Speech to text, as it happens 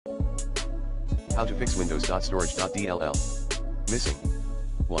How to fix Windows.storage.dll. Missing.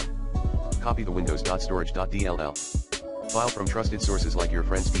 1. Copy the Windows.storage.dll file from trusted sources like your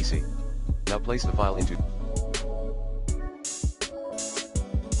friend's PC. Now place the file into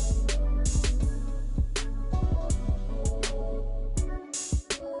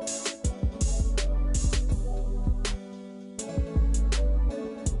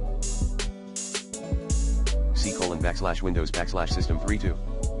C:\Windows\system32.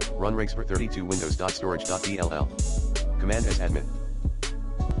 Run regspr32 Windows.storage.dll. Command as admin.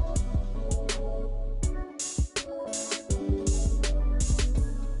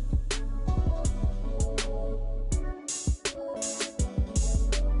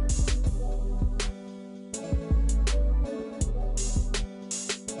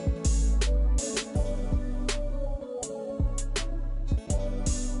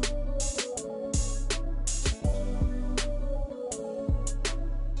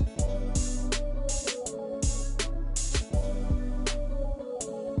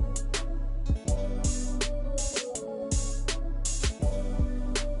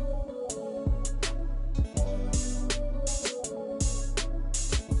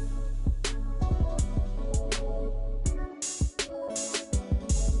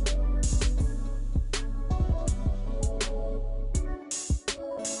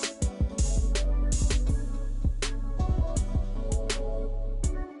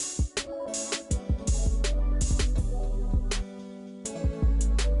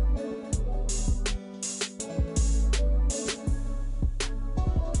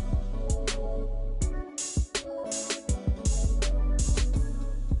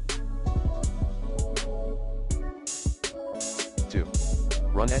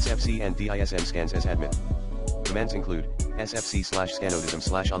 Run sfc and dism scans as admin. Commands include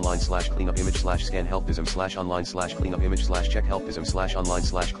sfc/scanodism/online/cleanupimage/scan helpdism/online/cleanupimage/check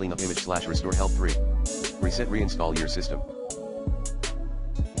helpdism/online/cleanupimage/restore help 3. Reset reinstall your system.